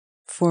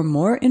For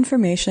more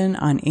information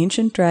on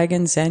Ancient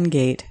Dragon Zen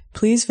Gate,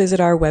 please visit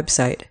our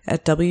website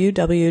at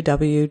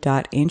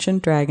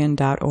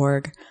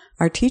www.ancientdragon.org.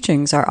 Our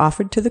teachings are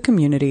offered to the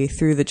community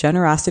through the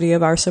generosity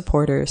of our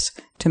supporters.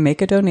 To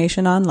make a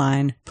donation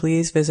online,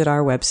 please visit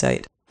our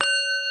website.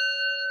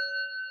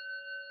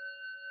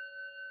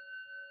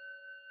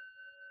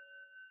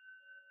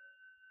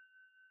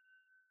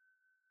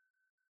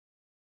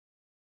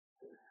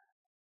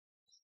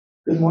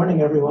 Good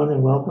morning, everyone,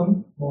 and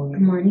welcome.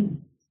 Good morning.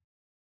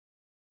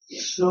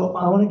 So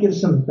I want to give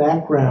some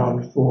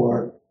background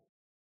for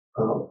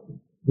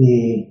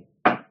the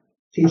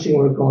teaching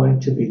we're going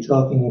to be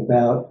talking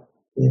about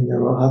in the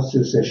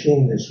Rohatsu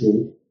Sesshin this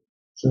week.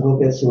 So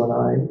Hogetsu and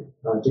I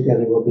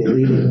together will be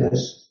leading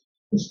this.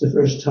 It's the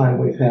first time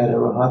we've had a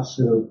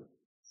Rohatsu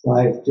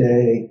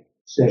 5-day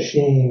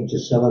sesshin to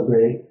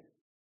celebrate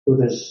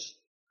Buddha's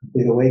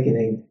complete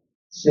awakening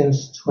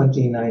since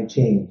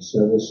 2019.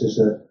 So this is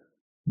a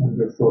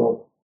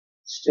wonderful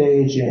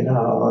stage in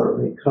our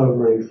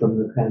recovery from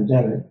the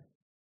pandemic.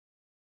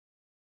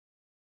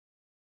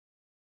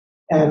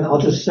 And I'll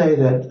just say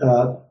that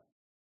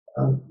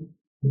a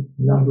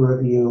number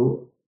of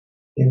you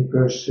in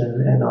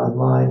person and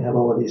online have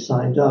already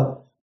signed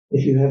up.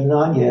 If you have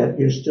not yet,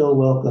 you're still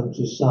welcome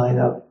to sign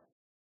up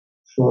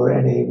for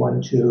any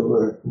 1, 2,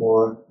 or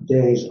more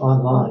days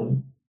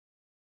online.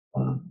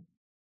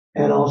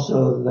 And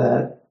also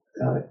that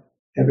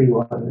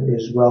everyone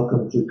is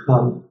welcome to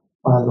come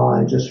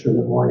online just for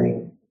the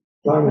morning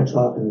Dharma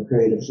talk and the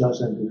period of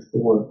Zazen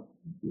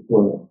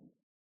before.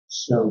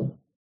 So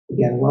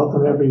again,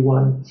 welcome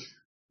everyone.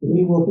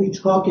 We will be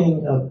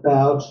talking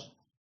about,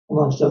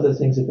 amongst other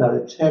things, about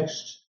a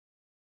text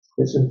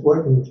that's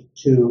important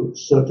to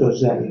Soto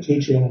Zen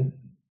teaching.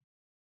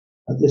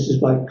 This is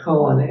by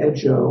Koan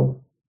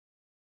Ejo,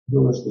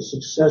 who was the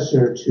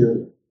successor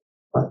to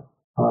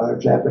our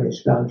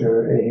Japanese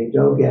founder Eihei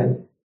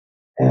Dogen,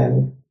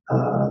 and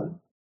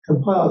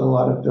compiled a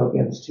lot of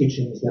Dogen's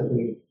teachings that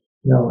we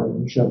know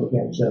in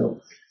Shobogenzo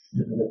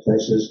and other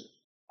places.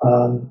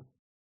 And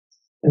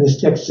this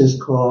text is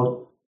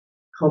called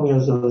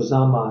Komyozo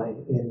Zamai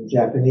in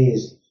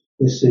Japanese.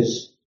 This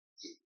is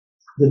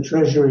the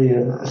Treasury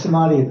of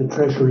Samadhi of the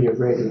Treasury of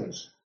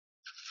Radiance.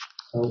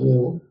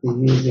 We'll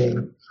be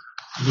using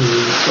the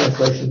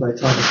translation by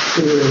Thomas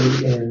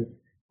Cleary in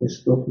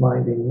his book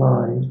Minding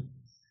Mind.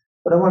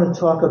 But I want to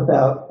talk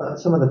about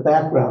some of the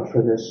background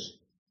for this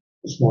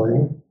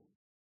morning.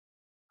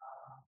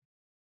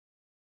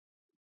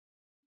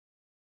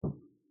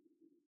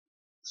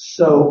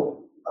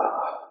 So,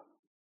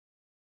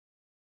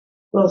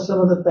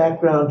 some of the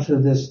background to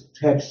this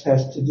text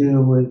has to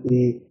do with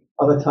the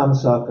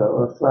Avatamsaka,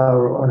 or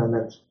Flower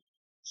Ornament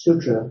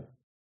Sutra,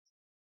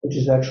 which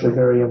is actually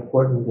very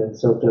important in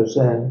Soto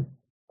Zen,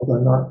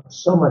 although not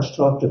so much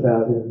talked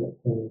about in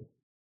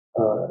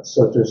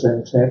Soto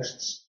Zen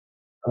texts.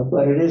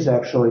 But it is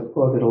actually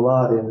quoted a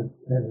lot in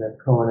the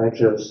Koan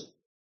Ejo's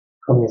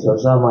Komyozo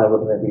Zamai we're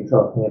going to be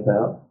talking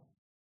about.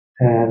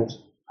 And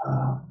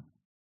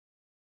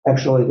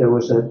actually, there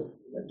was a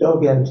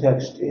Dogen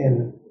text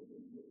in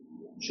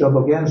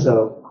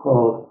Shobogenzo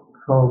called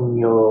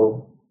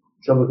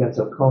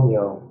Shobogenzo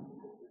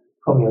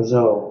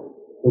Komyozo,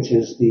 which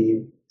is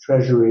the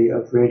Treasury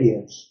of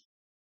Radiance.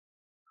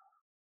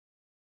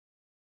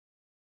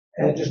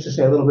 And just to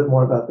say a little bit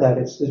more about that,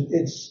 it's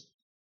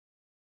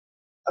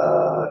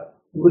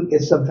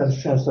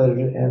sometimes translated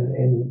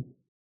in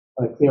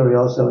Cleary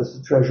also as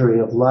the Treasury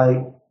of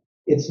Light.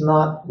 It's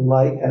not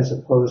light as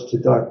opposed to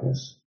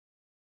darkness.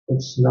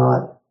 It's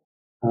not,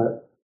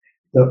 Koan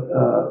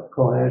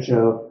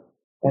Ejo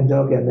and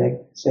Dogen,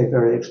 they say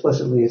very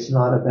explicitly, it's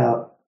not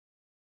about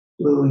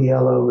blue,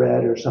 yellow,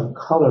 red, or some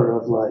color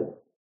of light.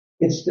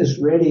 It's this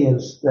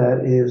radiance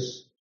that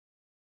is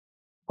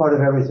part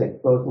of everything,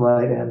 both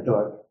light and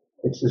dark.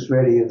 It's this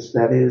radiance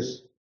that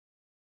is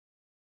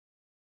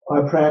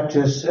our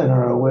practice and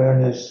our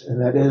awareness, and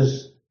that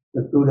is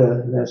the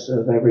Buddha-ness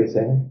of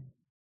everything.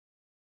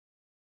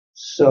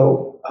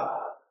 So,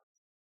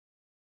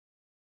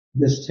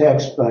 this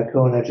text by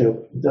Koan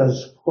Ejo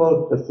does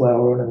quote the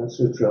Flower Ornament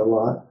Sutra a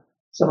lot.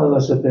 Some of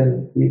us have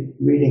been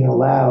reading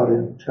aloud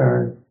in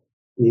turn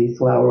the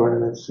Flower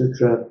Ornament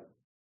Sutra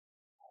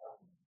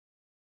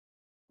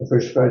the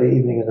first Friday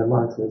evening of the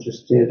month. We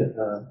just did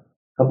a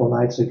couple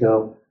nights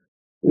ago.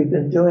 We've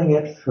been doing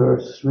it for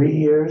 3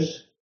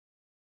 years,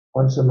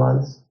 once a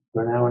month,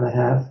 for an hour and a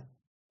half,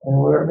 and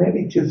we're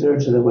maybe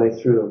 2/3 of the way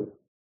through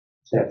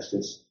the text.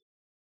 It's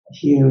a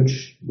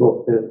huge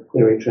book, the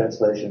Cleary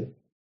translation.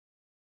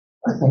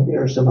 I think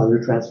there are some other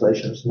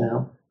translations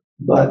now,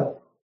 but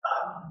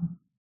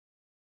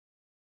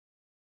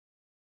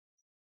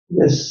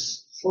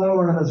this Flower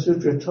Ornament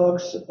Sutra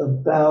talks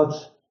about,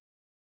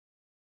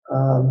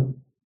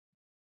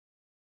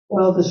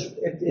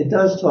 it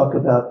does talk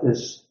about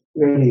this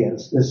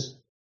radiance, this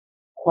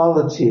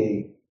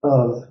quality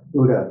of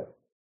Buddha.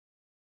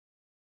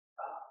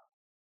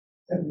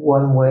 And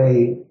one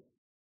way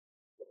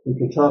we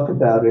could talk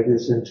about it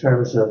is in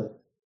terms of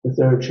the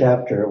 3rd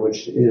chapter,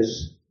 which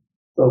is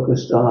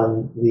focused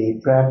on the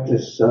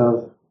practice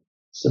of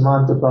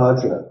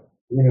Samantabhadra,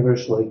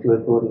 universally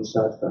good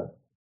bodhisattva.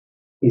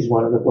 He's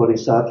one of the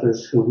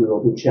bodhisattvas who we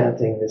will be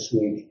chanting this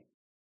week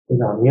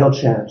in our meal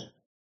chant,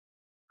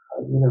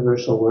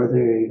 universal worthy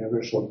or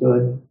universal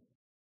good.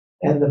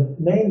 And the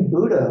main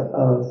Buddha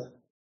of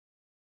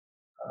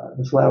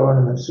the Flower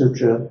Ornament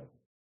Sutra,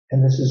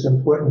 and this is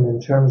important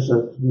in terms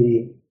of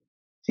the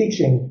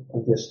teaching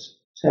of this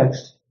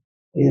text,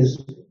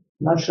 is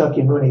not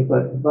Shakyamuni,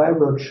 but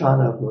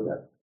Vairochana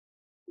Buddha.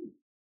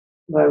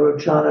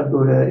 Vairochana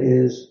Buddha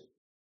is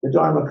the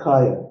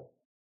Dharmakaya,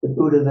 the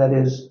Buddha that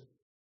is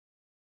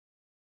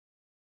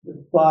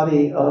the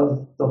body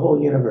of the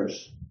whole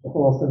universe, the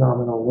whole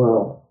phenomenal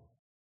world,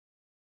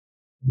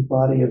 the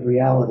body of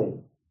reality.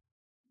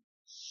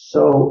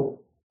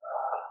 So,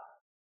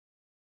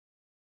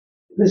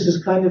 this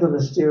is kind of a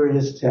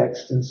mysterious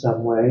text in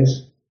some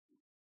ways.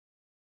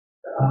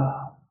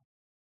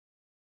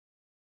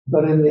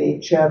 But in the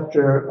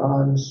chapter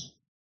on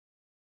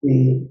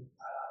the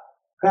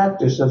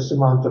practice of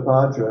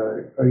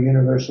Samantabhadra, or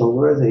universal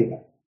worthy,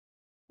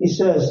 he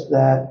says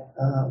that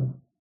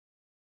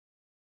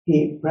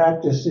he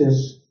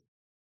practices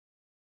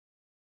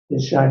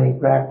his shining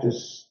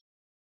practice,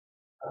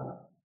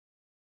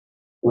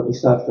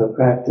 bodhisattva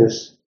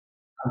practice,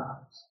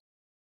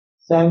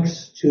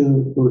 thanks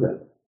to Buddha.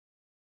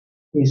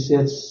 He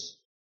sits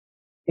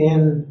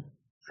in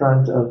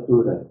front of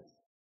Buddha,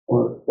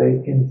 or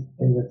in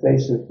the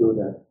face of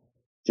Buddha,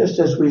 just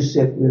as we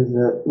sit with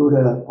the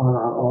Buddha on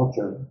our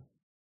altar,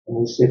 and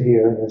we sit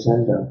here in the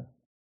Zendo.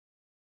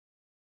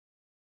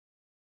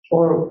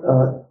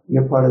 Or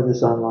you're part of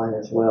this online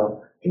as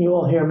well. Can you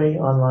all hear me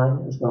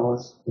online as well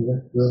as in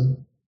the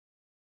room?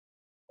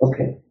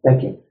 Okay,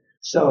 thank you.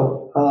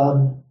 So,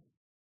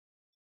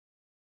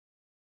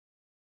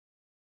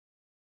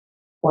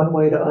 one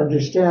way to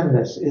understand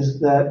this is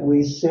that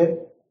we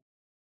sit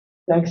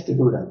thanks to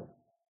Buddha.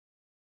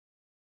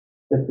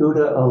 That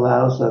Buddha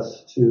allows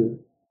us to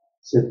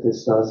sit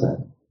this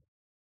zazen.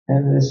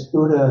 And this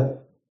Buddha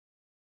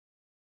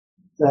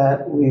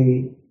that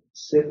we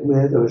sit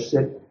with or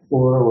sit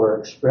for or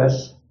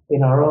express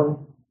in our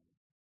own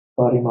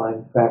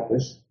body-mind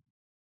practice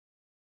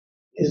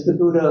is the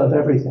Buddha of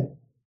everything.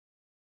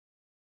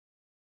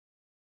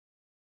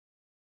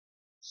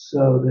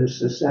 So there's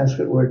the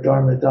Sanskrit word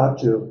dharma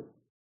dhatu,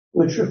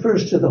 which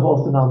refers to the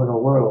whole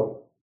phenomenal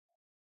world.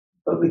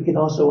 But we can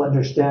also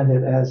understand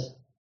it as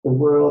the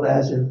world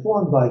as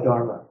informed by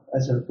dharma,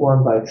 as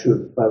informed by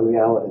truth, by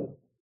reality.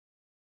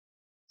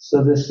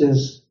 So this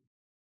is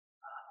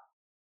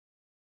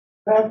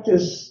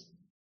practice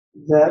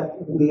that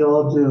we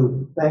all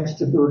do thanks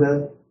to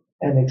Buddha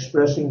and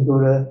expressing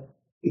Buddha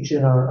each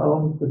in our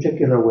own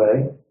particular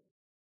way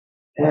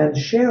and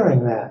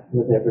sharing that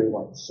with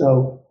everyone.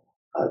 So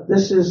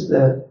this is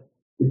the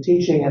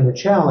teaching and the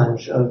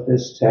challenge of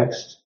this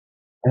text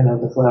and of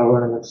the Flower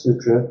Ornament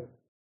Sutra.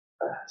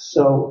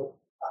 So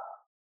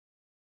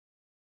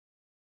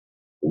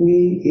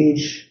we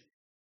each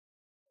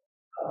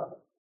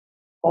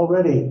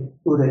already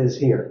Buddha is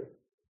here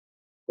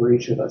for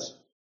each of us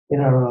in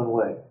our own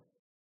way.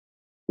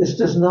 This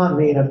does not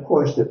mean, of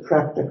course, that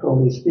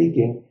practically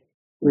speaking,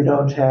 we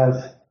don't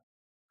have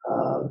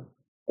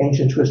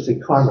ancient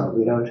twisted karma.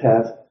 We don't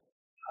have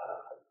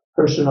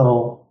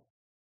personal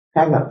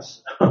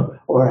hang-ups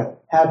or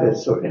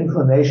habits or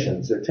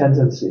inclinations or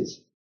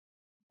tendencies.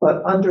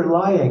 But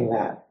underlying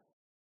that,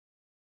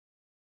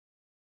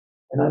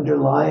 and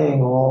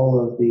underlying all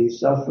of the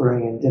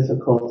suffering and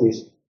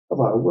difficulties of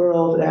our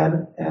world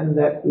and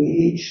that we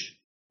each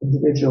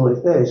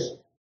individually face,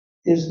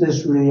 is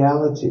this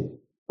reality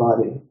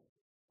body,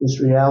 this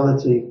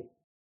reality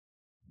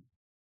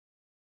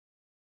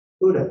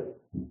Buddha.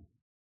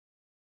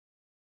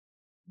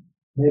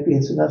 Maybe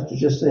it's enough to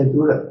just say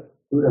Buddha,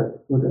 Buddha,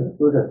 Buddha,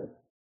 Buddha.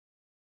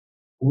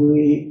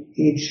 We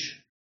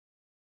each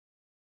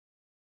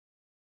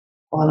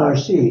on our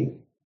seat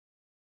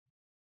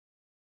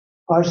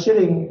are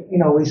sitting,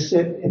 we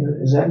sit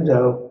in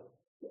Zendo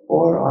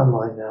or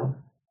online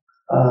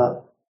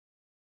now,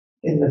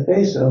 in the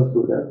face of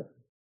Buddha.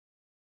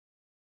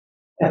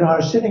 And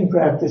our sitting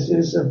practice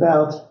is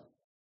about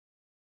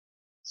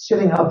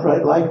sitting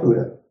upright like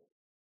Buddha.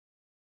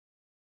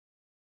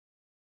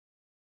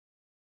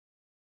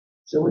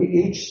 So we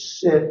each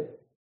sit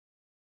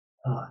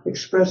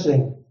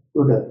expressing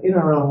Buddha in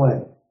our own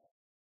way,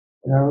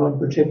 in our own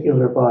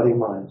particular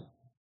body-mind.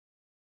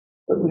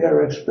 But we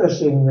are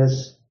expressing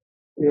this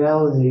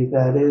reality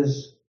that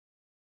is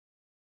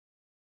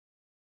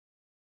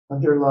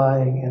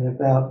underlying and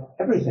about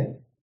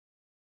everything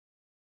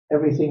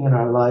in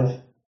our life,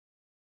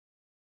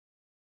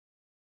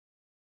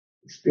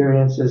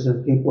 experiences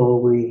and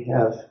people we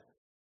have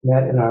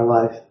met in our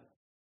life.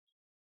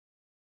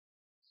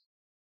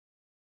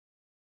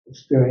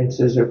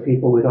 Experiences or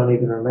people we don't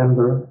even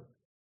remember.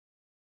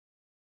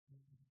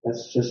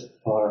 That's just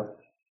our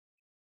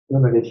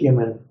limited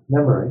human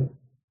memory.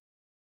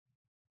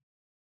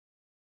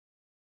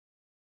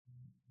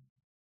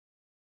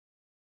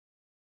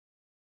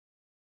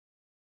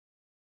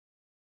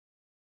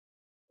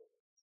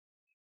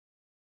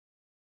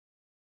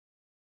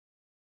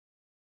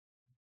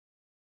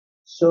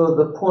 So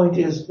the point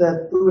is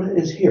that Buddha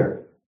is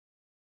here.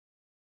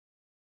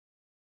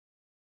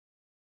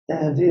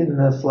 And in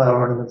the Flower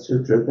Ornament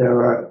Sutra,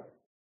 there are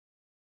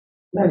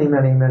many, and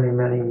very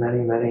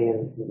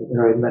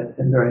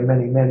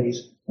many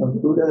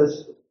of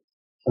Buddhas,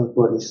 of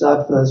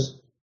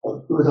Bodhisattvas,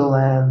 of Buddha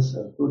lands,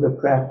 of Buddha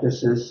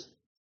practices.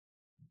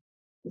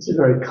 It's a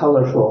very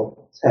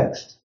colorful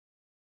text.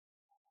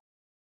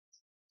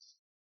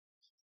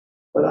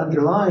 But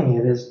underlying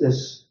it is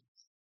this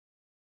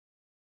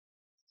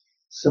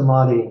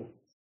Samadhi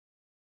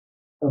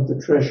of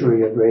the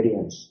Treasury of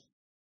Radiance.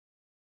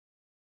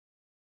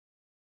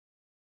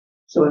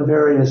 So in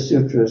various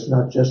sutras,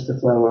 not just the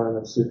Flower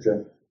Ornament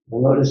Sutra, the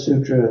Lotus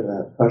Sutra and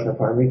the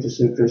Prajnaparamita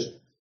Sutras,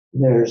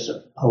 there's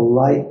a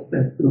light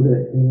that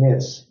Buddha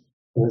emits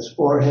from his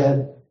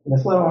forehead. In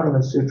the Flower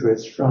Ornament Sutra,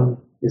 it's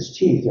from his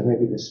teeth, or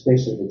maybe the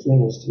space in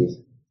between his teeth.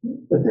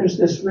 But there's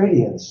this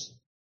radiance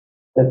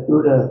that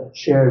Buddha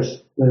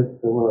shares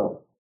with the world.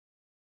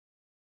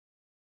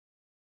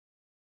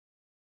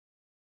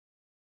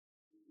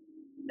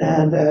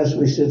 And as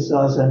we sit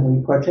zazen,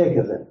 we partake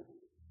of it.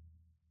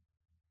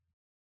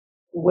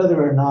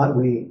 Whether or not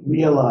we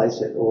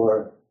realize it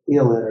or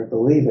feel it or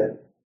believe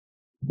it,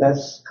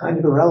 that's kind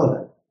of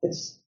irrelevant.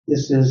 This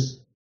is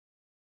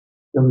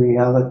the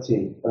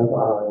reality of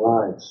our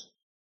lives.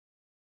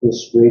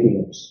 This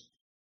radiance.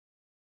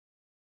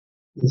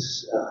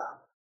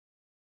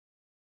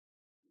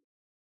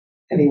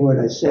 Any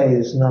word I say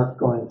is not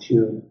going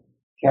to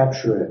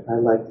capture it. I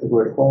like the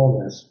word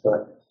wholeness,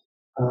 but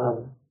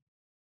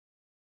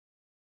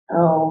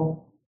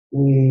how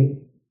we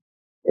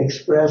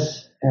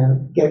express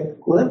and get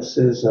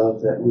glimpses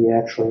of that we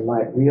actually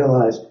might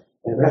realize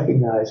and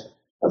recognize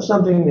of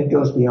something that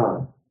goes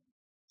beyond,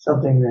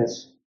 something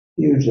that's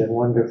huge and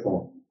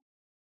wonderful.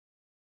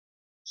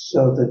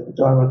 So the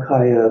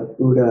Dharmakaya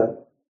Buddha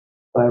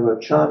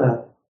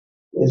Vairochana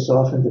is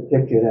often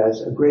depicted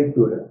as a great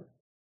Buddha,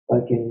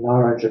 like in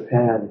Nara,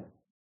 Japan.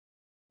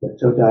 The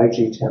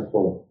Todaiji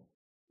temple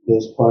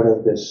is part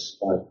of this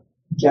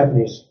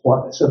Japanese.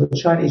 So the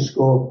Chinese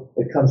school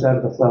that comes out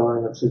of the Flower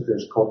Ornament Sutra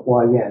is called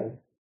Huayan,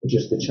 which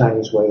is the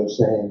Chinese way of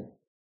saying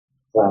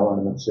Flower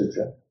Ornament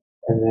Sutra.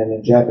 And then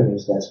in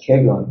Japanese, that's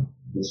Kegon,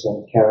 the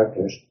same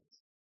characters.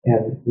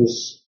 And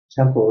this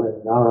temple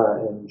in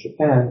Nara in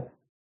Japan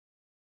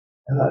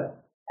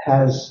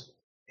has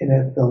in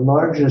it the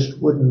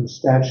largest wooden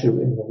statue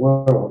in the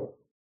world,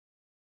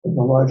 and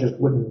the largest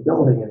wooden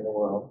building in the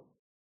world.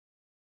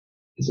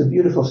 It's a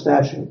beautiful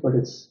statue, but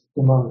it's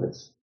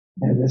humongous.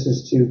 And this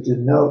is to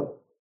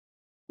denote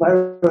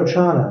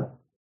Vairochana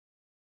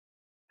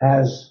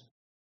as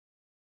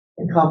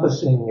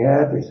encompassing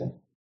everything.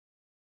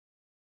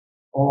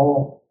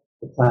 All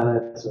the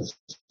planets and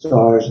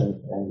stars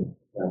and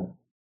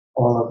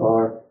all of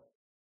our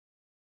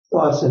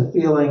thoughts and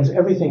feelings,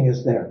 everything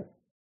is there.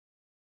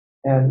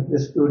 And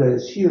this Buddha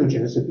is huge,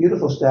 and it's a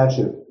beautiful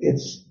statue.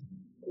 It's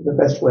the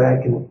best way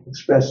I can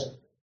express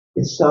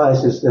its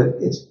size is that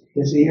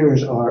his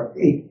ears are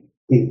 8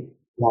 feet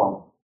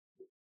long.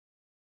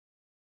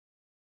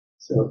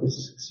 So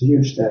it's a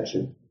huge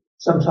statue.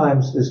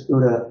 Sometimes this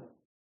Buddha,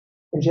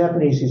 in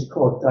Japanese he's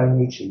called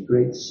Dainichi,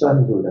 Great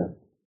Sun Buddha.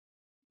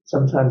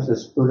 Sometimes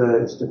this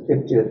Buddha is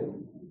depicted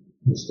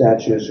in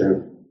statues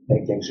or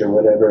paintings or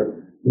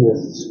whatever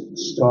with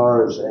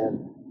stars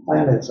and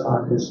planets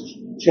on his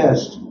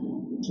chest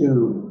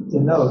to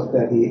denote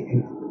that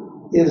he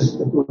is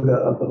the Buddha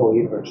of the whole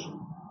universe.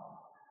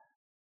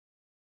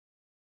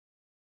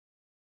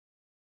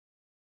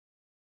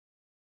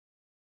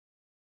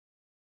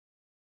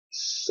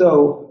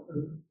 So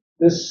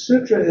this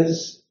sutra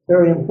is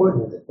very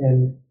important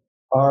in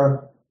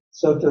our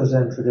Soto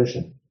Zen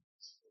tradition.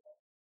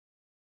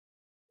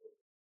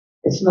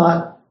 It's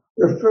not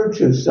referred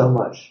to so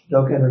much.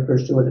 Dogen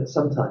refers to it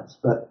sometimes,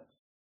 but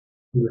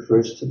he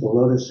refers to the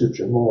Lotus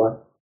Sutra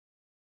more,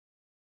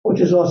 which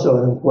is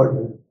also an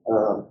important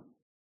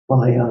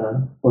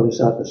Mahayana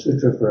Bodhisattva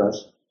Sutra for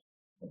us,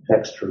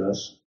 text for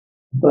us.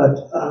 But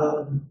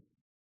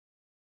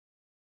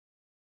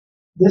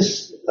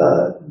this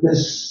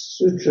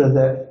sutra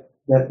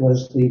that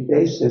was the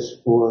basis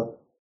for,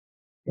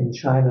 in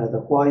China, the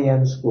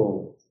Huayan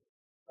school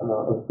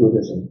of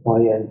Buddhism,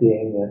 Huayan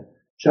being the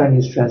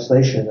Chinese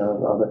translation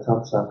of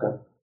Avatamsaka,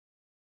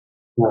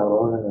 Flower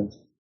Ornament.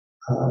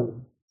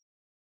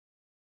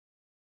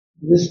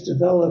 This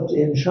developed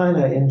in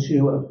China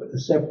into a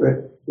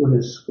separate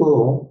Buddhist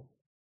school.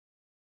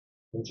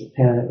 In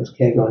Japan it was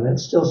Kegon. It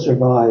still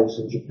survives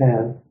in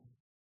Japan,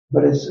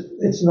 but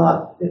it's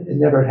not. It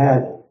never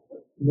had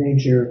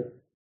major.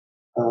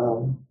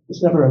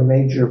 It's never a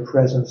major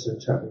presence in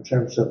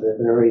terms of the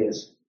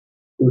various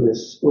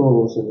Buddhist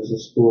schools. It was a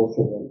school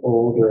from the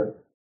older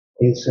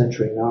 8th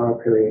century Nara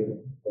period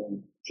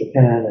in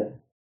Japan, and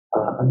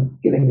I'm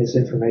giving this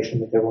information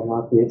that there will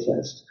not be a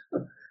test.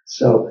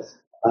 So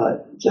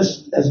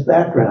just as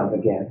background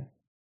again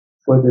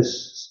for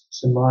this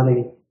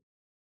Samadhi,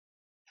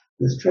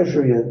 the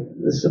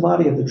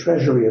Samadhi of the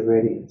Treasury of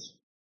Radiance,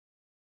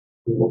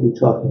 we will be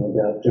talking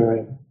about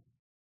during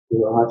the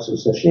Rohatsu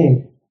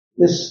Sesshin.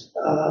 this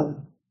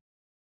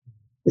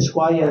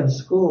YN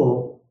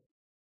school,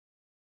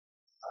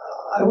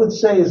 I would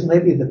say, is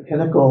maybe the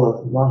pinnacle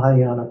of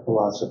Mahayana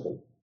philosophy.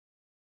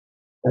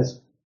 That's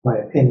my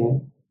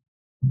opinion.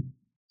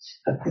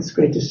 It's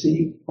great to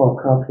see Paul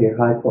Kopp here.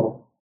 Hi,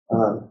 Paul.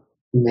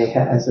 He may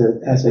have, as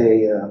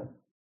a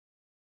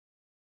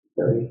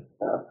very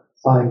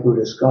fine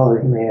Buddhist scholar,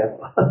 he may have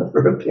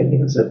other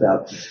opinions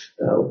about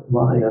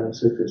Mahayana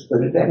sutras.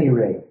 But at any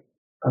rate,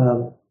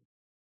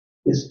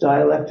 this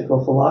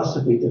dialectical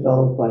philosophy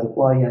developed by the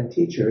YN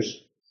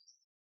teachers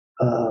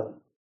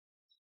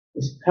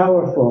is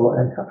powerful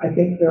and I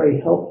think very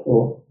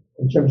helpful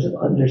in terms of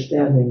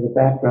understanding the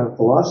background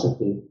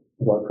philosophy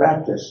of our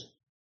practice.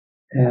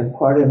 And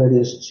part of it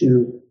is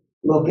to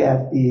look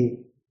at the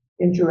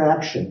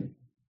interaction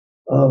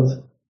of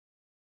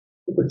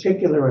the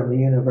particular and the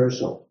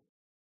universal,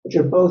 which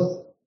are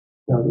both,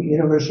 the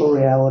universal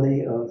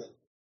reality of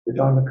the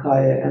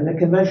Dharmakaya and the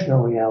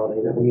conventional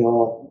reality that we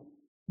all,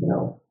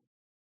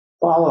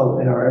 follow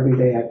in our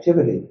everyday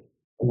activity.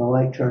 When the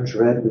light turns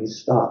red, we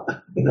stop.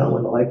 When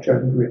the light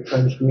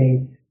turns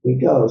green, we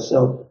go.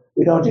 So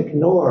we don't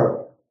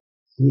ignore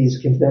these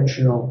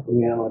conventional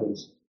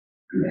realities.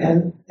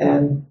 And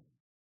a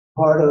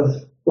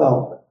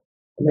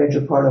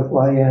major part of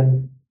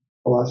YN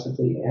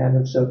philosophy and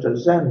of Soto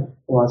Zen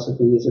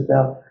philosophy is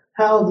about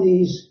how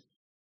these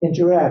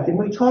interact. And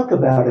we talk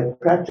about it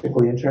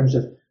practically in terms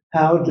of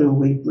how do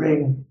we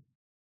bring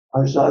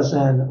our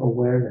Zazen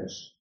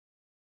awareness,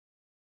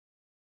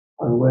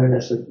 our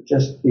awareness of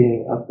just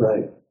being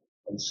upright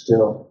and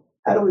still.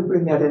 How do we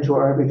bring that into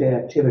our everyday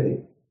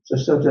activity? So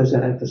Soto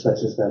Zen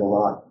emphasizes that a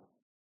lot.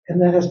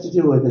 And that has to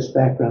do with this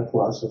background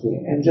philosophy.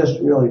 And just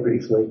really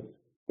briefly,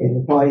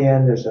 in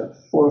YN, there's a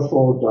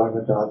fourfold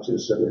Dharma Dhatu.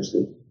 So there's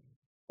the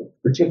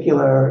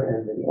particular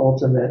and the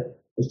ultimate.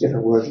 There's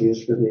different words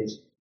used for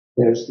these.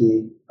 There's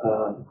the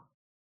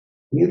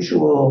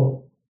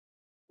mutual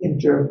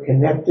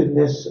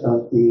interconnectedness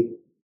of the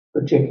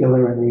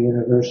particular and the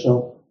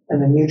universal,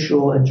 and the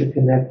mutual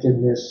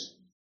interconnectedness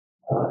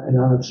and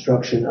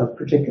non-obstruction of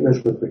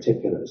particulars with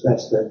particulars.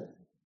 That's the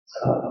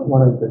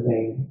one of the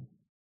main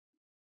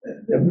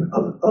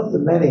of the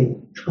many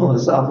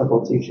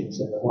philosophical teachings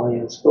in the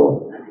YN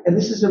school. And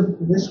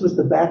this was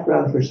the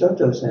background for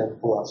Soto Zen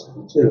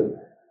philosophy too.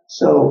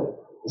 So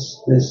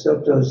this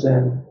Soto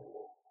Zen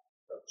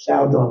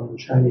Shaodong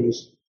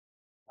Chinese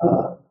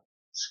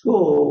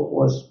school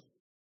was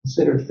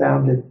considered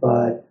founded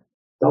by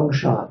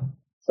Dongshan,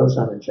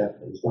 Tosan in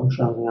Japanese,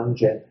 Dongshan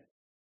Yangzhen,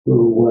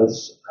 who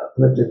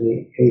lived in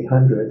the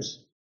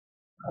 800s,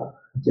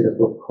 did a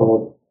book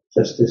called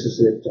Just This Is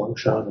It,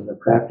 Dongshan and the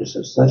Practice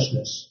of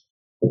Suchness,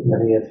 with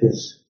many of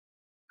his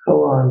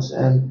koans.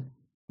 And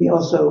he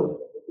also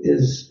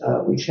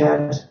we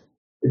chant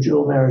the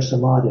Jewel Mirror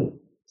Samadhi,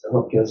 so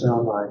Hokyo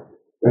Zanmai,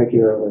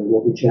 regularly.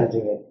 We'll be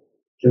chanting it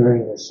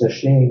during the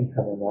sesshin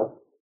coming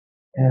up.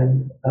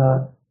 And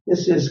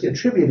this is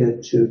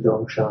attributed to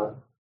Dongshan.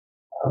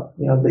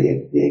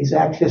 The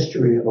exact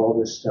history of all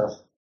this stuff.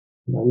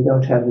 We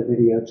don't have the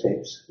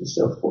videotapes and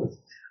so forth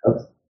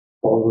of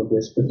all of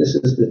this, but this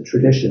is the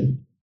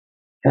tradition.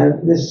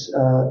 And this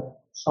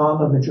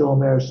Song of the Jewel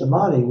Mirror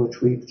Samadhi,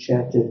 which we've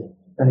chanted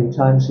many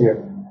times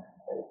here,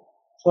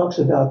 talks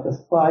about the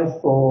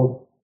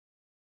fivefold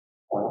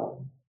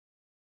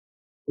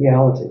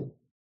reality.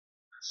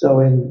 So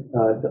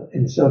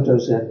in Soto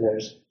Zen,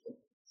 there's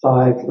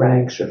 5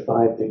 ranks or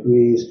 5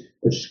 degrees,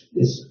 which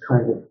is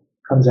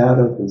comes out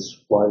of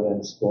this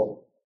YN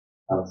school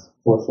of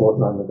fourfold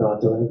Dharma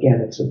Dhatu. And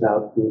again, it's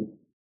about the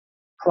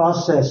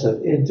process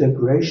of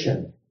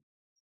integration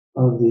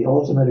of the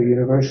ultimate or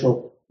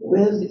universal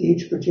with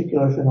each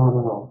particular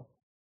phenomenal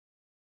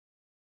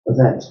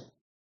event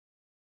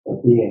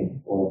or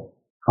being or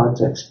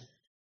context.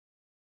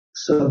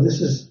 So this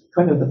is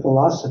kind of the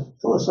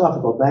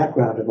philosophical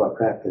background of our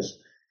practice.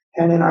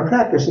 And in our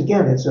practice,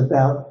 again, it's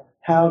about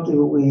how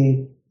do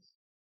we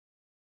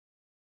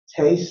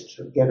taste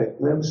or get a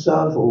glimpse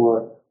of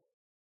or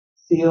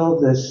feel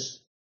this,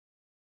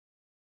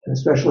 and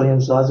especially in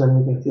Zazen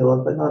we can feel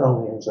it, but not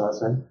only in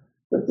Zazen,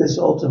 but this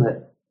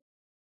ultimate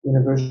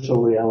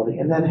universal reality.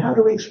 And then how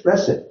do we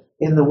express it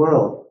in the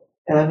world?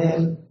 And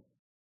in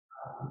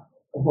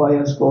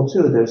YN school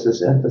too, there's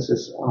this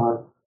emphasis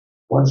on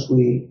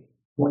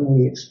when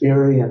we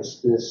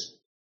experience this,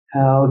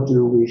 how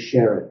do we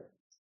share it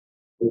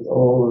with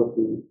all of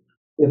the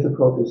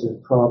difficulties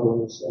and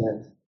problems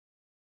and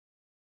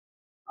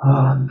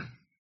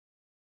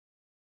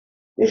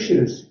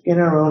issues in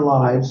our own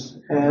lives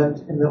and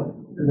in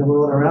the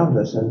world around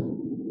us. And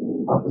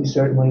we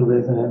certainly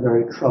live in a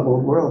very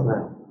troubled world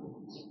now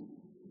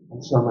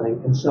in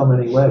so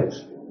many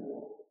ways.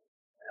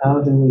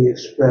 How do we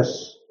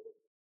express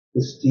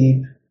this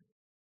deep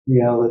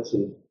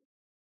reality,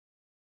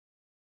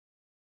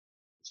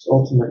 this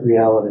ultimate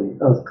reality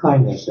of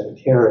kindness and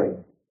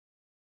caring,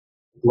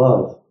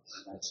 love,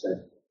 I'd say,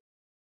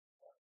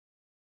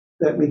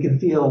 that we can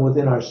feel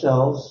within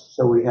ourselves,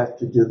 so we have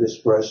to do this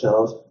for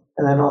ourselves,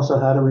 and then also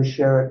how do we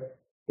share it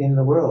in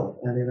the world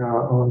and in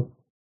our own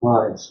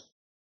lives.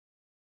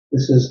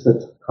 This is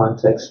the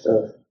context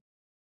of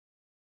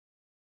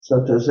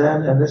Soto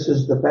Zen, and this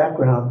is the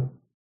background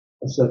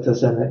of Soto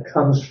Zen that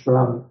comes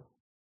from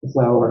the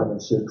Flower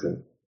Ornament Sutra,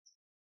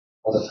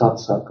 or the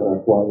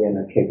Kamsaka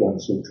Huayena Keigon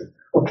Sutra.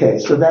 Okay,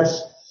 so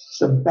that's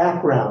some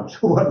background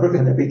to what we're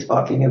going to be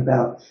talking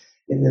about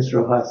in this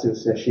Rohatsu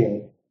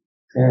session.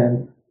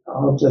 And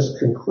I'll just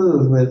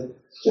conclude with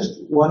just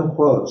one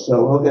quote.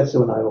 So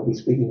Hogetsu and I will be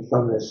speaking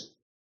from this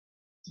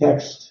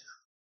text,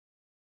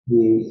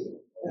 the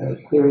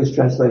clearest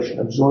translation,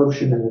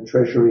 absorption in the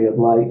treasury of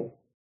light.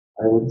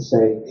 I would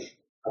say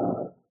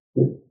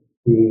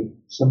the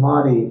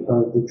Samadhi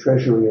of the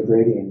treasury of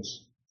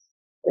radiance.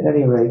 At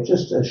any rate,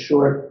 just a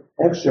short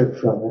excerpt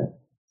from it,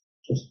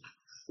 just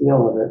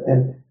feel of it.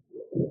 And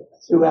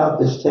throughout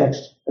this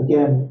text,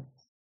 again,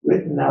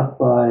 written out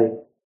by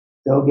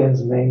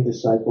Dogen's main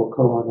disciple,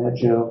 Koan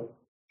Ejo,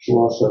 who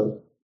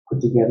also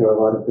put together a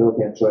lot of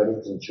Dogen's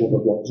writings and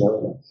Shobogen's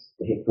own,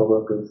 the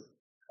Hikoroku.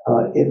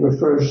 It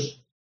refers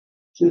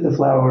to the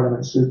Flower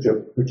Ornament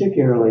Sutra,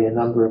 particularly a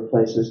number of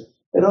places.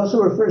 It also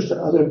refers to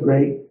other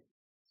great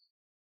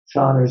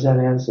shaners and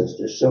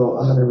ancestors. So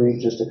I'm going to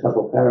read just a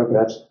couple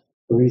paragraphs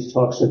where he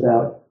talks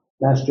about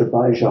Master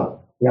Baizhang,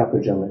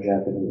 Yakujo in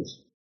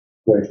Japanese,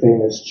 very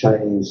famous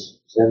Chinese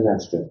Zen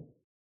master.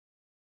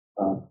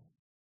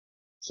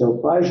 So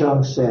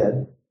Baizhang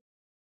said,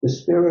 "The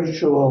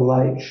spiritual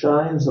light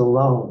shines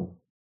alone,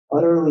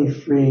 utterly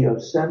free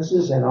of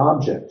senses and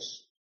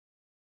objects.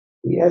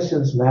 The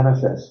essence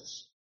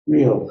manifests,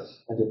 real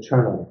and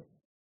eternal.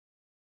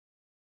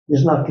 It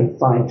is not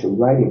confined to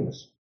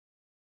writings.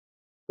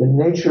 The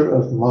nature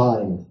of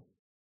mind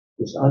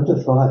is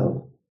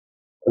undefiled,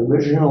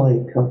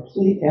 originally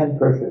complete and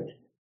perfect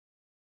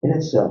in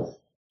itself.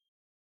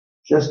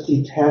 Just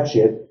detach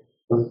it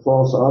from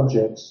false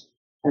objects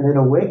and it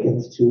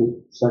awakens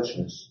to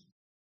suchness,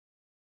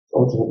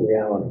 ultimate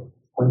reality,"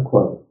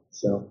 unquote.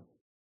 So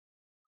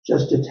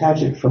just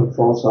detach it from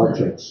false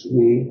objects.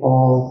 We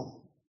all,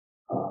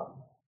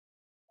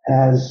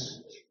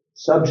 as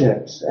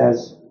subjects,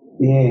 as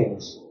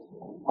beings,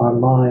 our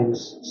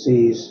minds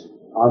sees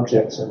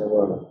objects in the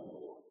world.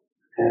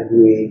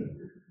 And we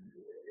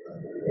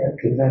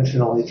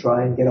conventionally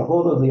try and get a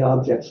hold of the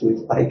objects we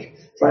like,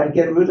 try and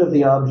get rid of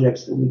the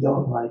objects that we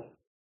don't like.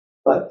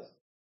 But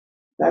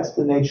that's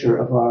the nature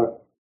of our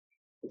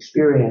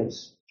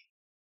experience,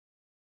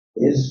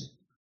 is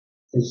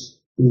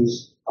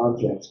these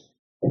objects.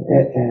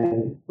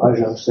 And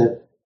Bajang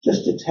said,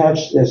 just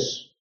detach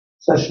this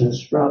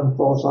suchness from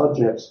false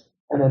objects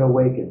and it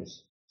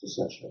awakens to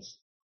suchness.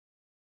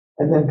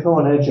 And then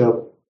Koan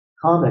Ejo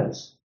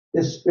comments,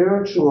 "This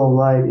spiritual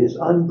light is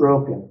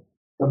unbroken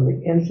from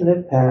the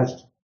infinite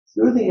past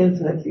through the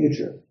infinite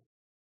future.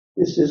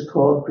 This is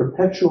called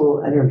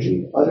perpetual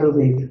energy,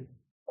 utterly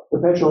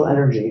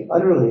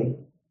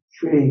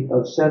free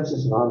of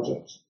senses and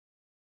objects.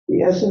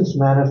 The essence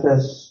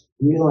manifests,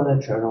 real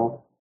and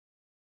eternal,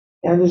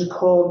 and is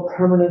called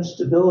permanent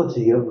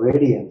stability of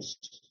radiance."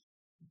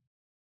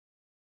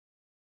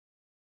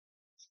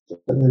 So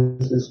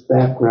there's this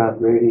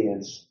background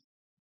radiance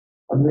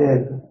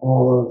amid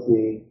all of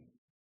the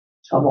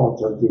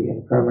tumult of the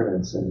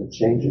impermanence and the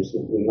changes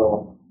that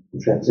the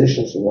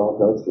transitions we all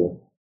go through.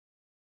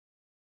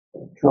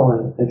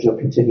 Koan Ejo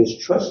continues,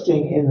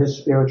 "Trusting in this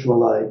spiritual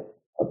light,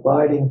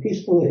 abiding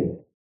peacefully,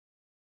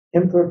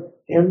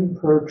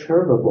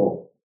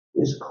 imperturbable,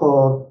 is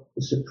called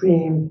the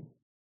supreme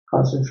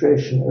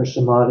concentration or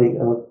samadhi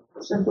of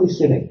simply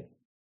sitting."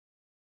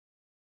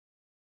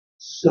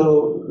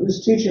 So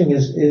this teaching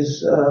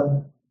is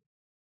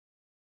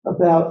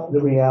about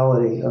the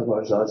reality of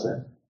our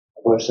zazen,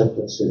 of our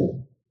simply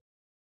sitting.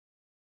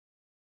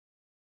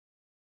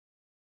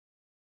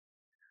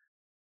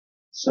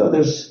 So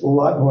there's a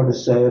lot more to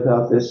say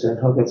about this, and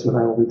Hogetsu and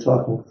I will be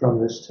talking from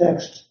this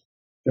text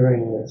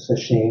during the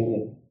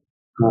session.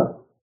 And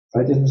if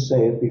I didn't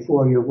say it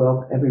before, you're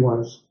welcome.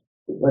 Everyone's,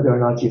 whether or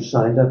not you've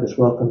signed up, is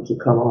welcome to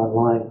come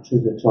online to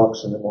the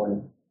talks in the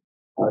morning.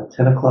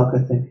 10 o'clock, I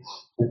think,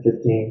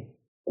 10:15,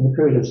 in the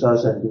period of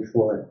zazen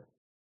before it.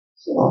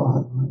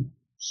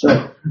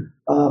 So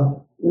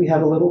we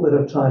have a little bit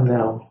of time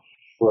now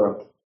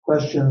for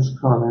questions,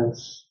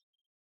 comments,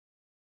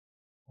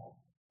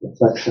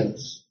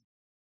 reflections.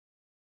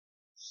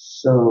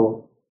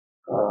 So,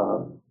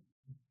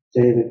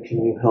 David,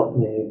 can you help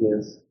me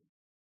with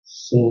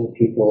seeing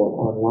people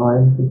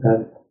online who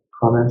have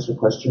comments or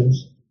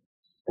questions?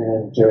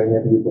 And Jerry,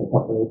 maybe you can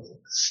help me with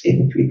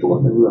seeing people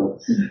in the room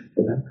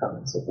who have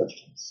comments or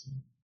questions.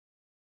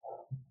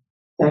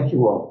 Thank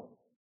you all.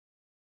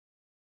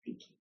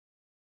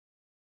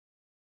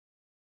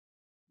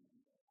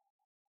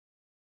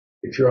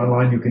 If you're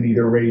online, you can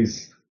either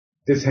raise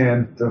this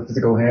hand, the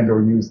physical hand,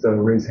 or use the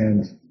raise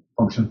hand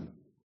function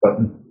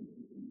button.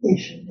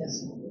 Ishan,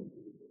 yes.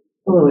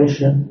 Hello,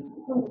 Ishan.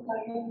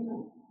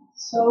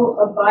 So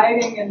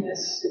abiding in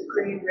this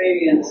supreme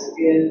radiance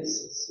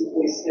is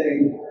simply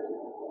sitting.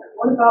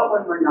 What about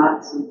when we're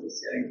not simply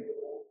sitting?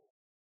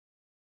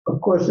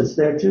 Of course, it's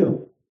there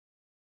too.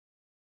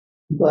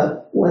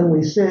 But when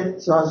we sit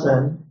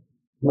zazen,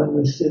 when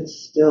we sit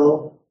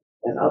still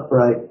and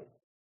upright,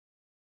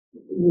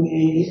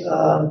 we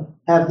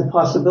have the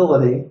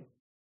possibility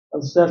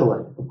of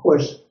settling. Of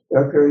course,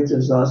 there are periods of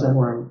zazen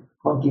where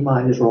monkey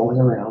mind is rolling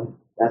around.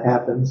 That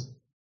happens.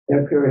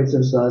 There are periods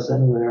of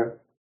zazen where it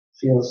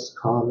feels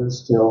calm and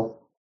still.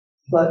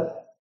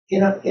 But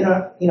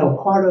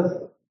part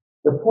of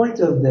the point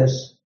of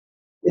this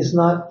is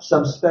not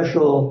some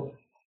special,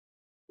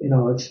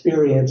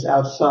 experience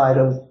outside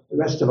of the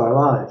rest of our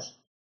lives.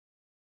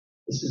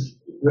 This is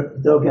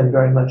Dogen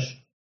very much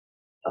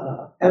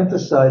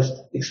emphasized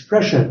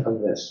expression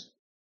of this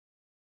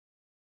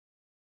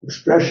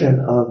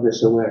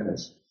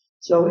awareness.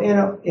 So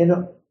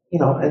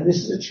and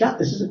this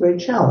is a great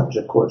challenge,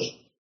 of course.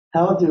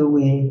 How do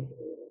we,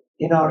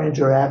 in our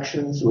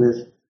interactions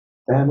with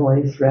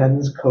family,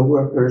 friends,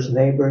 coworkers,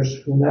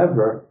 neighbors,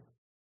 whomever,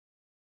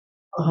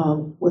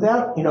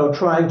 without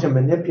trying to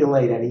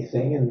manipulate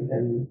anything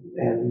and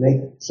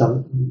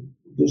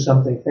do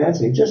something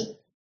fancy, just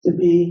to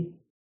be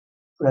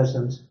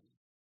present.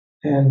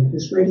 And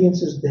this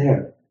radiance is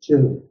there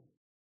too.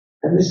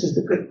 And this is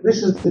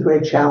the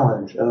great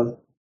challenge of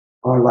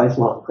our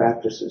lifelong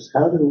practices.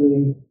 How do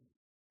we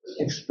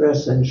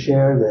express and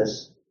share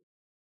this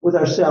with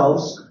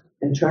ourselves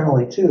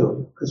internally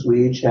too? Because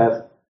we each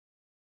have,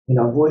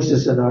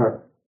 voices in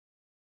our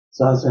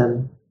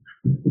zazen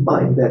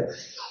mind that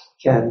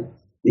can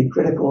be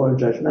critical or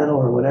judgmental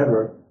or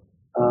whatever.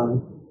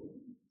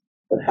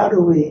 But how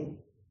do we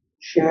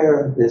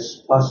share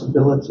this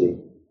possibility,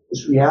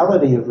 this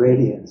reality of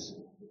radiance,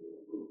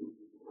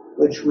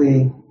 which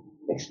we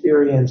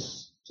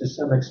experience to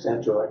some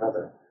extent or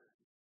another?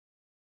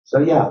 So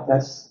yeah,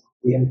 that's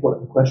the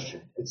important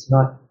question. It's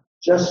not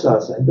just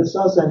zazen, but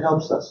zazen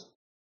helps us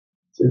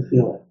to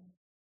feel it.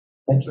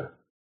 Thank you.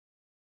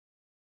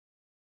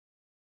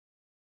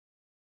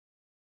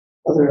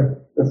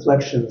 Other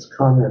reflections,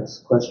 comments,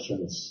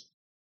 questions?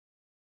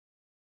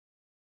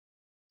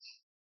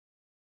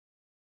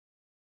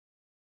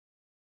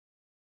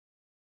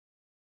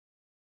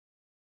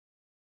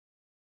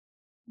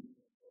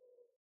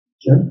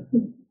 Jim?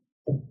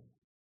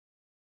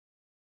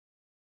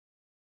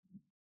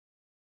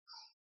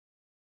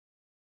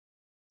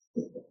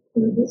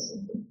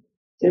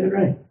 David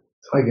Ray.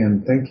 Hi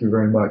again. Thank you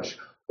very much.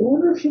 I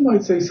wonder if you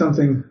might say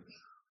something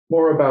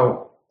more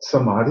about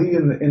Samadhi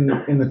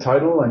in the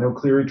title. I know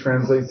Cleary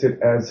translates it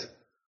as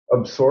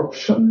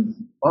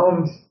absorption.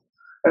 And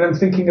I'm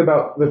thinking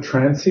about the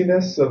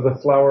tranciness of the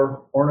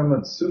Flower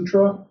Ornament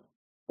Sutra,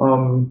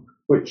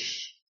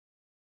 which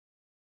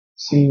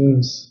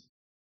seems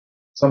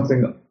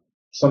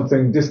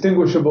something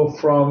distinguishable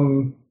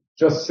from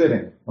just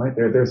sitting, right?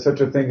 There's such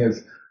a thing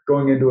as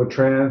going into a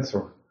trance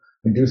or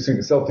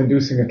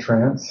self-inducing a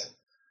trance.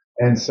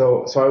 And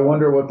so I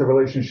wonder what the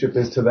relationship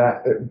is to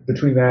that,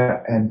 between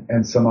that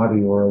and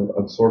samadhi or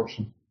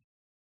absorption.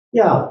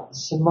 Yeah,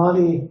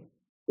 samadhi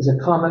is a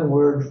common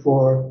word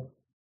for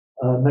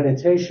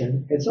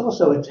meditation. It's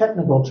also a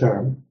technical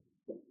term.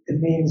 It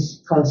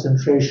means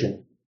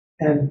concentration.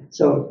 And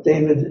so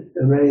David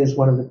Ray is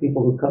one of the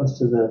people who comes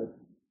to the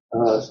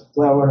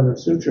Flower Ornament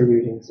Sutra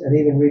readings, and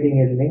even reading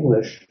it in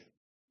English.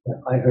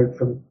 I heard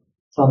from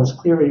Thomas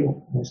Cleary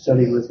when I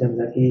studied with him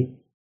that he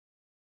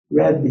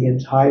read the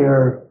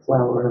entire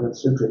Flower Ornament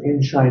Sutra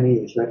in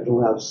Chinese, read it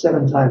aloud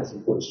 7 times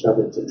before he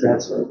started to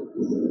translate.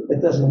 It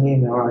doesn't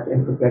mean there aren't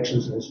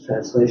imperfections in his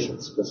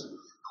translations, because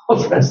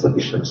all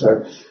translations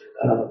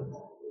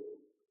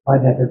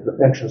might have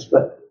imperfections.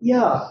 But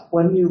yeah,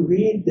 when you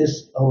read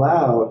this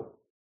aloud,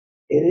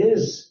 it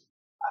is,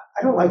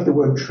 I don't like the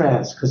word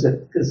trance because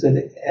it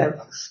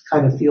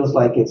kind of feels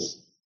like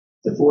it's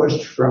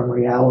divorced from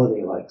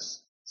reality, like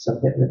some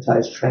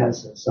hypnotized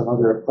trance in some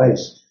other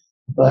place.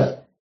 But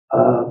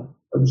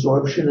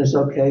absorption is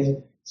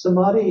okay.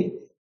 Samadhi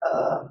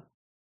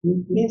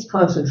means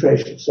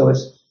concentration, so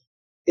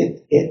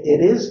it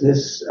is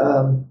this,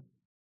 I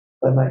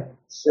might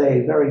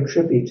say, very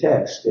trippy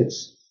text.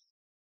 It's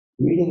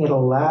reading it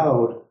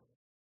aloud,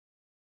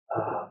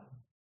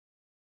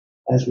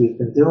 as we've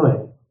been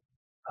doing.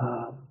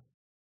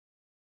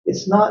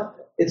 It's not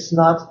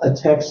a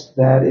text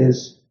that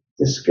is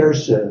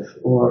discursive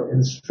or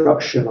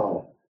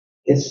instructional.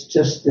 It's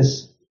just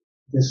this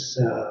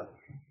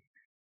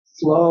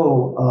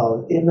flow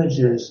of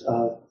images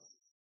of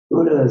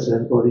Buddhas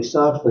and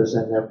Bodhisattvas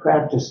and their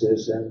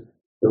practices and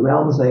the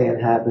realms they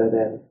inhabit,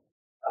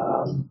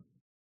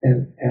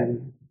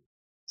 and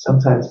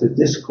sometimes the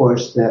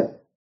discourse that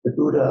the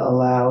Buddha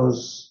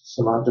allows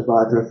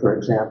Samantabhadra, for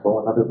example,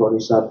 and other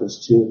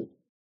Bodhisattvas to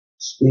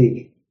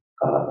speak,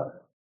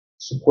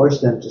 supports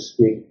them to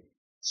speak.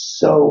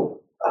 So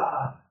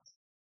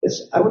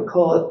I would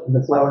call it, in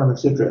the Flower Ornament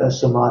Sutra, a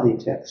samadhi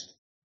text.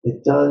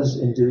 It does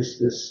induce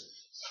this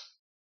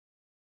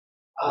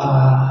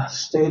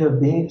state of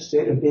being,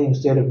 state of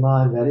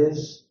mind that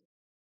is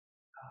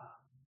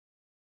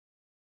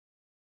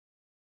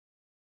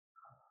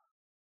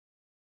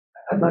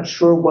I'm not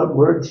sure what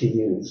word to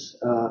use.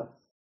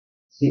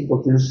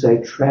 People do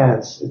say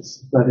trance,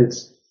 but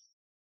it's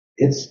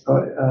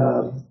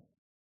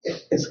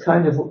it's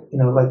kind of,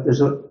 like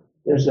there's a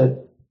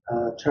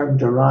term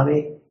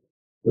Dharani,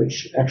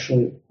 which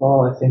actually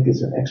Paul, I think,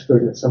 is an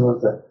expert in some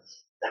of the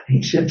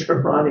ancient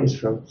Dharanis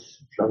from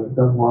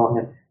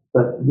Dunhuang.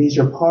 But these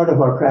are part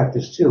of our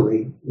practice too.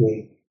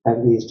 We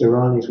have these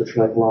Dharanis, which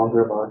are like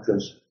longer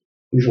mantras,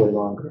 usually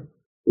longer.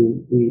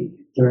 We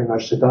during our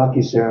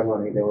Sadaki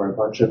ceremony, there were a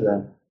bunch of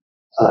them.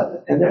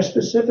 And they're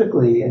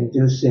specifically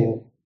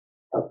inducing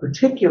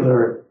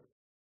particular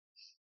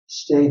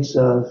states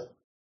of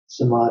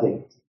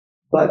samadhi.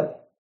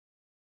 But,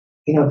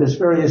 there's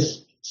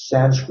various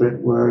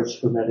Sanskrit words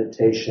for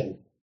meditation.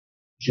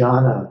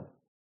 Jhana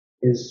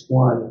is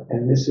one,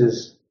 and this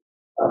is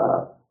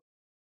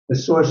the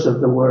source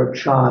of the word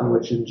chan,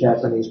 which in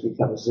Japanese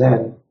becomes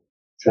Zen,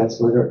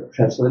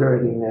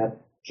 transliterating that.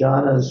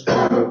 Jhanas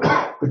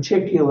are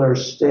particular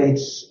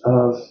states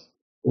of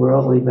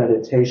worldly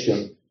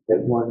meditation that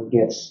one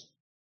gets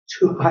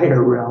to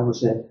higher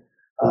realms in.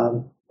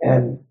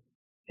 And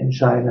in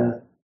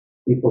China,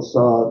 people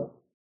saw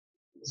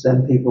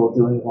Zen people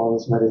doing all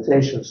this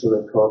meditation, so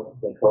they called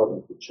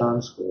it the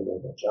Chan school or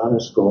the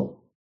Jhana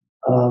school.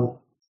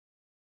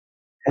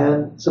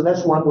 And so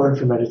that's one word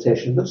for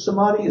meditation. But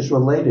samadhi is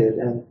related,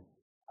 and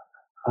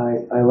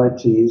I like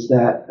to use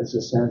that as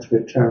a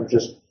Sanskrit term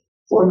just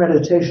for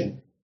meditation.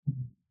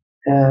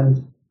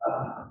 And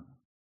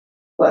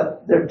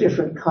but there are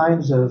different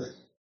kinds of.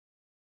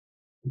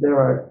 There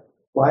are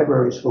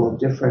libraries full of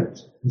different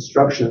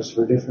instructions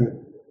for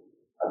different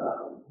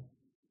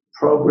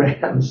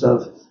programs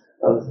of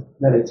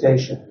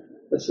meditation.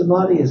 But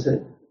samadhi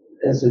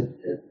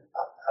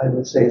I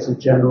would say is a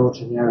general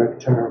generic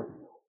term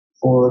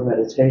for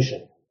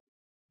meditation.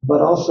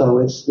 But also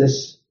it's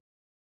this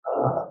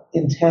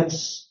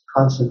intense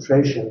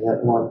concentration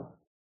that one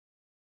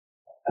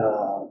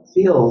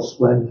feels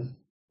when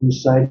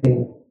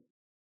reciting.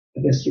 I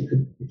guess you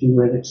could, if you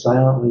read it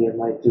silently, you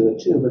might do it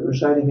too, but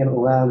reciting it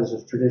aloud is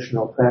a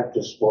traditional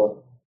practice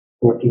for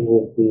working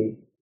with the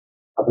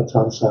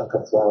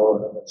Avatamsaka flower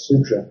Ornament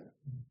Sutra.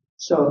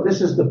 So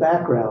this is the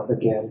background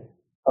again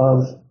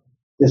of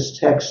this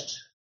text,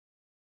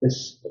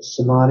 this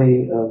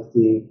Samadhi of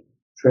the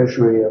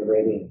Treasury of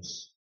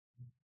Radiance.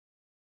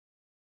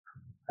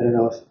 I don't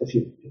know if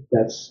you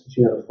have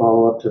a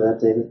follow up to that,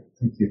 David.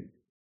 Thank you.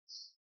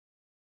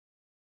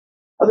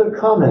 Other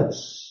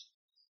comments?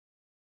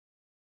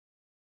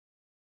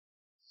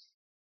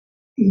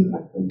 Eve,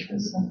 I think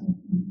there's something.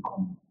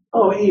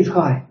 Oh, Eve,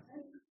 hi.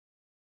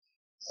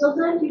 So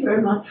thank you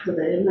very much for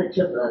the image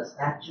of the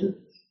statue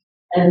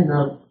and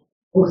the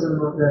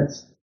bosom of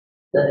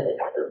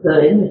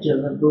the image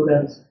of the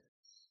Buddha's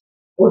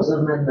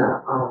bosom and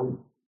the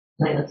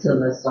planets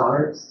and the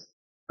stars.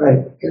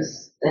 Right.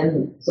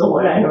 So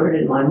what I heard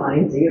in my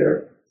mind's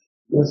ear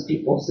was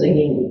people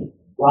singing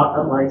 "Rock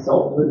of My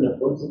Soul" in the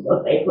bosom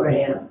of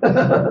Abraham.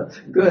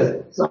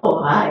 Good. So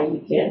high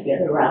you can't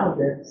get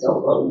around it, so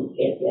low you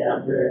can't get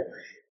under it.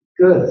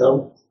 Good.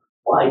 So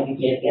why you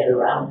can't get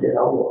around it,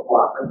 oh,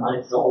 rock of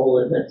my soul,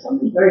 and there's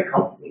something very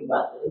comforting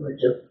about the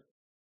image of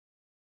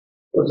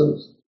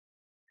bosoms.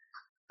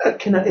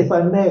 If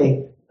I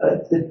may,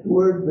 the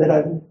word that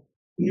I'm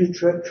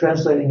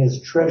translating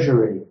is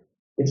treasury.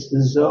 It's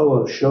the zo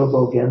of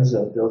Shogo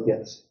Genzo,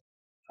 Dogen's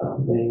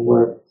main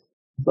word.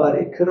 But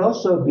it could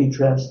also be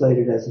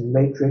translated as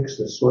matrix,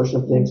 the source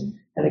of things,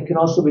 and it can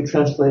also be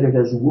translated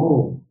as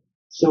womb.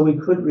 So we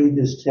could read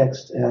this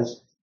text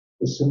as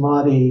the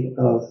samadhi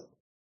of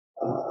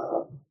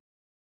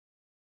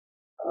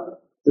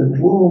the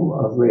womb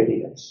of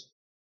radiance.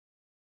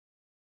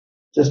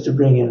 Just to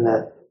bring in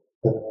that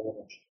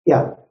image.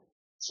 Yeah.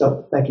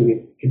 So thank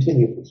you.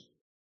 Continue, please,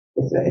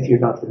 if you're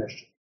not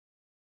finished.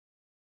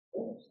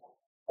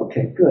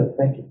 Okay, good.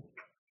 Thank you.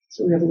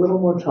 So we have a little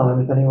more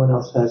time if anyone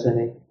else has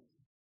any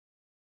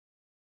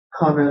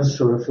comments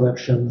or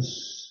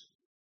reflections.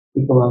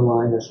 People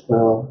online as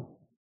well.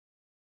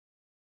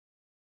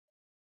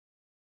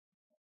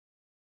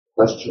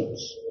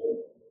 Questions.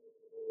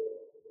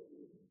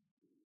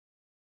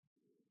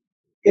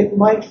 It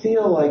might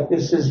feel like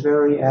this is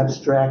very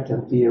abstract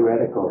and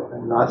theoretical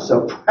and not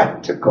so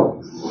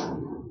practical,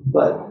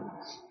 but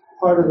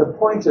part of the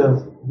point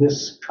of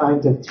this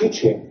kind of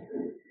teaching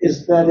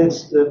is that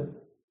it's the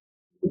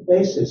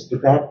basis, the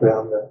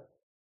background,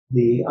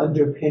 the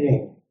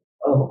underpinning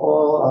of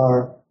all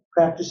our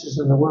practices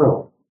in the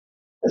world,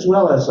 as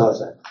well as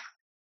zazen,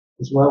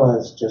 as well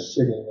as just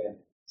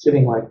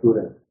sitting like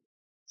Buddha.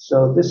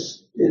 So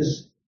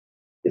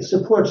it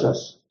supports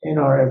us in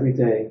our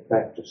everyday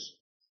practice.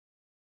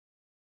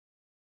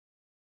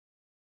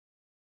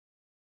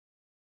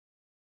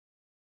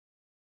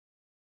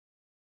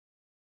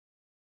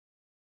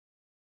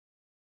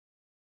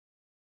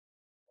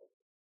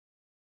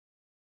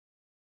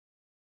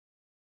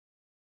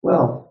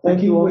 Well,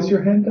 thank you all. Was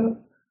your hand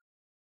up?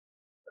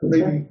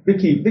 Maybe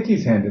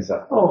Vicky's hand is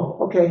up. Oh,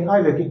 okay.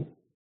 Hi, Vicky.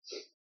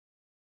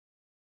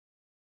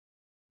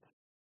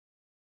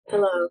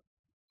 Hello.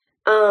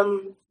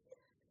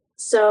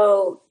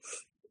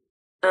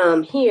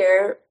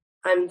 Here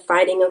I'm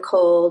fighting a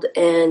cold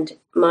and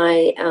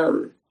my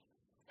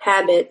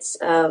habits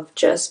of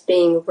just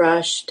being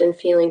rushed and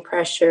feeling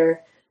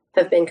pressure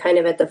have been kind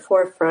of at the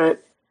forefront.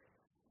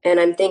 And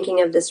I'm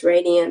thinking of this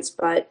Radiance,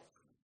 but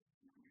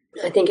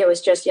I think it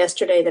was just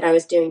yesterday that I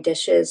was doing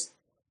dishes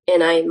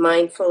and I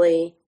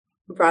mindfully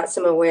brought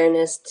some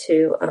awareness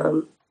to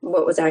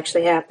what was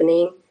actually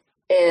happening.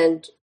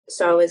 And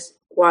so I was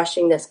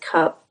washing this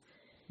cup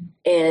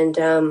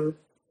and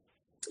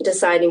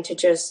deciding to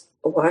just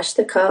wash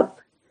the cup,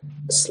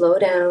 slow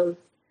down,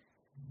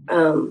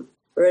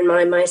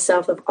 remind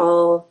myself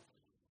of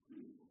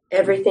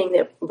everything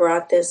that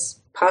brought this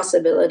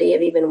possibility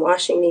of even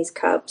washing these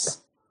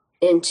cups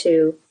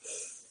into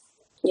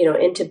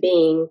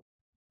being.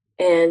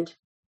 And,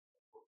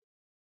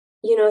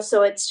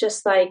 so it's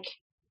just like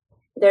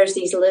there's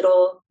these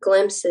little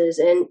glimpses,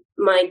 and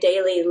my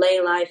daily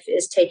lay life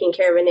is taking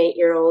care of an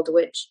 8-year-old,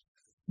 which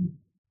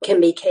can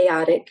be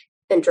chaotic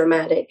and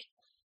dramatic.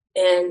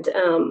 And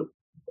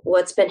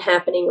what's been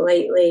happening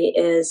lately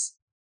is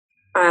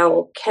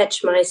I'll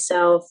catch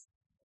myself,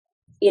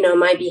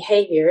 my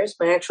behaviors,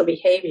 my actual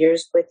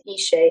behaviors with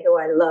Ishe, who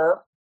I love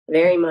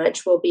very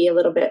much, will be a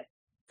little bit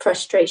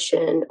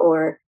frustration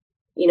or,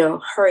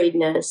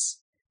 hurriedness,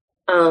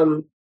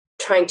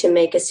 trying to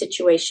make a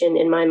situation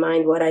in my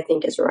mind what I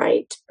think is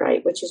right,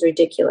 which is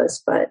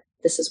ridiculous, but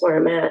this is where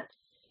I'm at.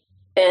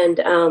 And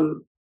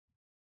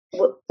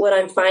what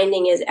I'm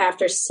finding is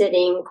after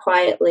sitting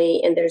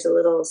quietly and there's a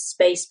little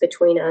space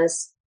between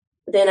us,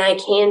 then I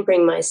can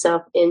bring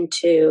myself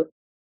into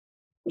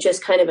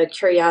just kind of a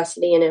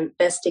curiosity and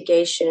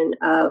investigation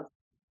of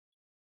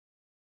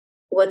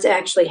what's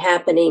actually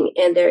happening.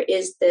 And there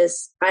is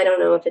this, I don't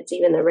know if it's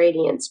even the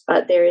radiance,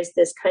 but there is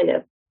this kind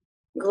of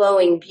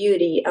glowing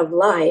beauty of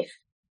life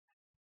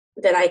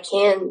that I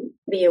can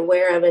be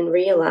aware of and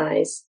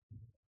realize.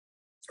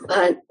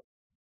 But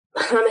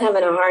I'm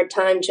having a hard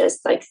time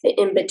just like the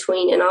in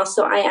between. And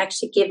also I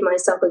actually give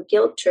myself a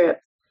guilt trip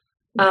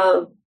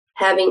of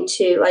having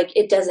to, like,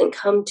 it doesn't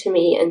come to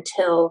me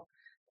until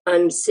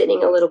I'm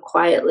sitting a little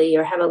quietly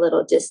or have a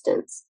little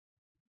distance.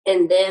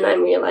 And then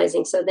I'm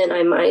realizing, so then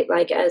I might,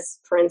 like, as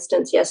for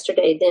instance,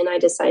 yesterday, then I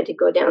decided to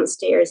go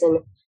downstairs and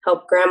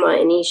help Grandma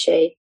and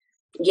Ishe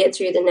get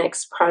through the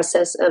next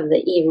process of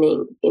the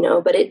evening,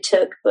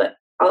 but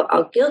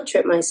I'll guilt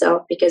trip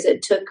myself because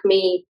it took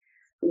me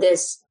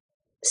this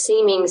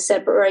seeming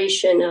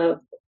separation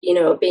of,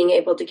 being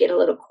able to get a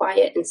little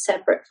quiet and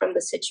separate from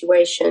the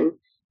situation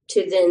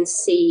to then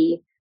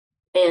see.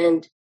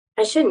 And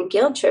I shouldn't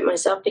guilt trip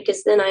myself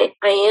because then I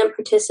am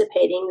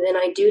participating. Then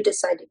I do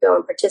decide to go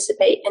and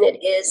participate. And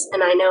it is,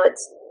 and I know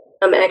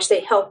I'm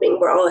actually helping.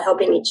 We're all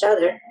helping each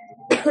other.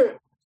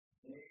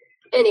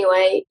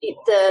 Anyway,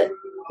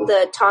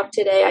 the talk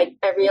today,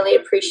 I really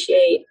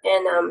appreciate,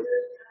 and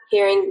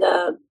hearing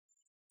the,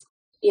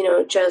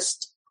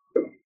 just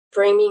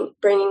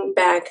bringing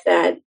back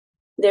that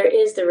there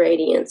is the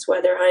radiance,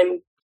 whether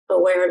I'm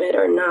aware of it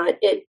or not.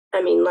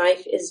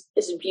 Life is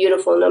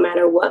beautiful no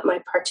matter what my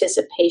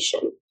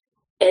participation.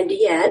 And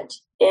yet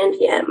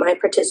my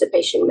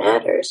participation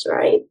matters,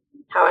 right?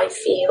 How I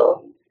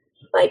feel,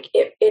 like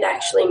it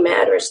actually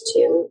matters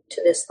to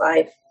this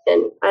life.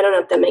 And I don't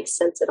know if that makes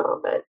sense at all,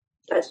 but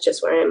that's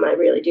just where I am. I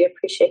really do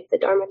appreciate the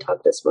Dharma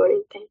talk this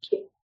morning. Thank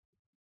you.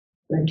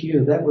 Thank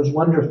you. That was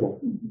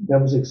wonderful.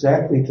 That was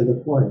exactly to the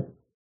point.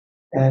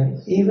 And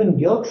even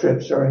guilt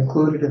trips are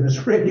included in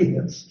this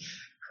radiance.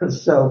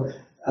 So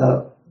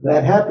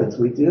that happens.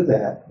 We do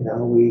that.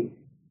 We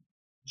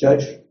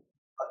judge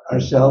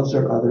ourselves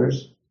or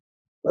others.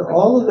 But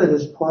all of it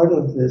is part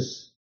of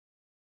this,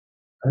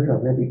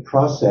 maybe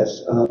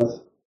process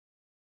of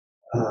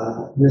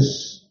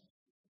this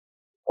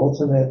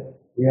ultimate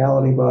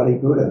reality body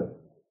Buddha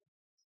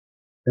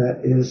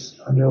that is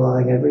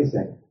underlying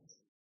everything.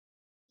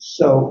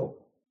 So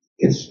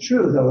it's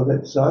true, though,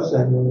 that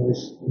Zazen, when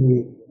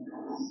we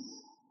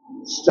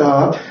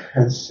stop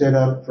and sit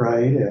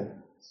upright and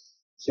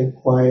sit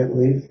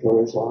quietly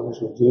for as long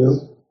as we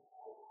do,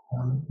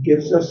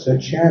 gives us a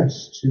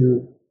chance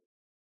to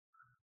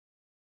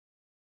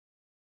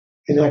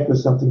connect with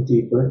something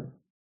deeper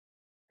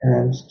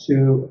and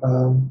to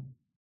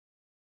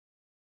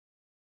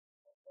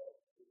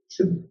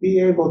be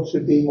able to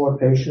be more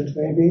patient,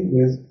 maybe,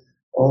 with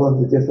all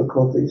of the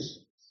difficulties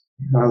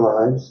in our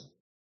lives.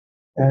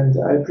 And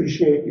I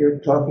appreciate your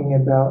talking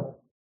about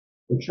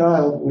the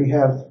child. We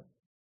have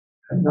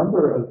a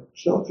number of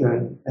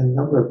children and a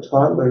number of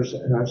toddlers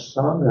in our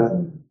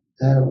Sangha,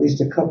 and at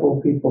least a couple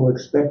of people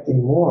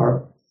expecting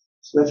more.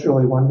 So that's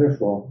really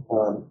wonderful.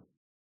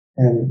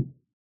 And,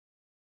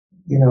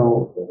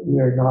 we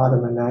are not a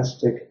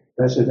monastic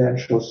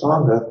residential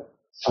Sangha.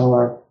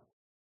 Our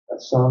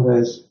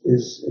Sangha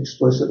is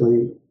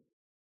explicitly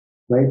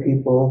lay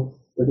people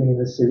living in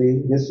this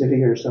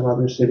city or some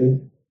other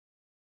city.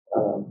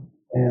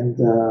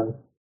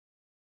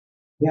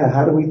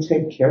 How do we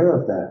take care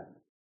of that?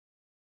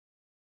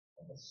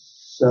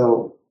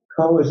 So,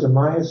 is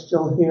Amaya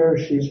still here?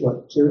 She's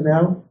what, 2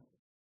 now?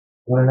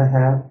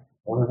 1.5,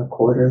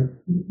 1.25.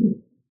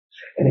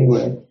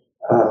 Anyway,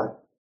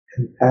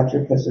 and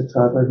Patrick has a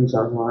toddler, he's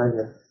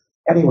online.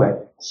 Anyway,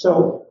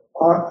 so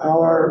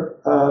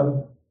oh,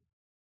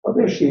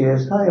 there she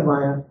is. Hi,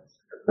 Maya.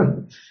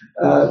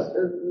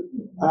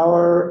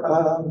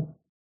 Our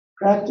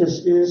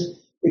practice is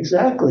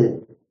exactly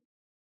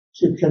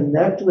to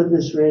connect with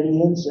this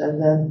radiance,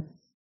 and then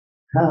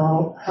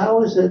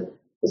how is it?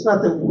 It's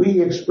not that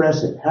we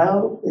express it.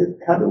 How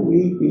do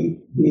we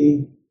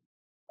be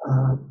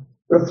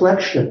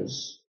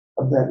reflections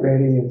of that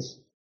radiance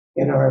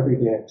in our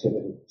everyday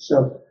activity?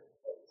 So,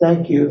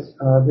 thank you,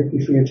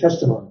 Vicky, for your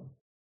testimony,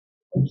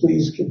 and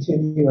please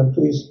continue, and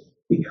please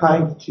be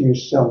kind to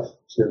yourself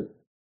too.